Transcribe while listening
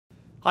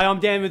Hi,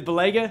 I'm Dan with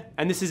Balega,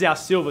 and this is our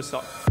silver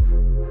sock.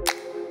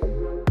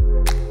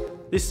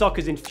 This sock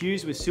is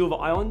infused with silver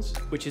ions,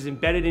 which is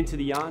embedded into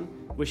the yarn,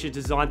 which is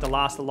designed to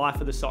last the life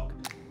of the sock.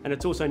 And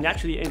it's also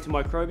naturally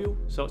antimicrobial,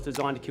 so it's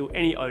designed to kill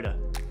any odor.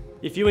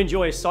 If you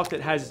enjoy a sock that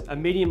has a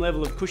medium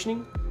level of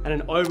cushioning and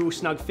an overall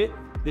snug fit,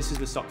 this is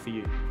the sock for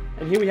you.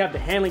 And here we have the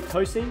hand-link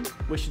toe seam,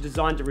 which is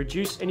designed to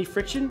reduce any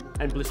friction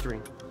and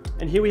blistering.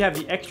 And here we have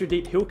the extra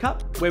deep heel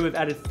cut, where we've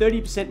added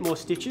 30% more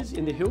stitches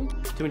in the heel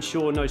to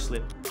ensure no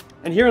slip.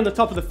 And here on the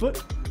top of the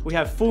foot, we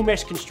have full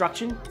mesh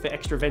construction for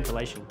extra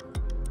ventilation.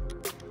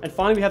 And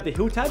finally, we have the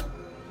heel tab,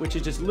 which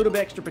is just a little bit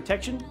extra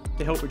protection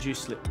to help reduce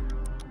slip.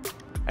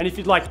 And if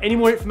you'd like any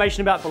more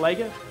information about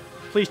Balega,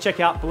 please check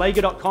out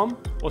balega.com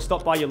or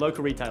stop by your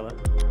local retailer.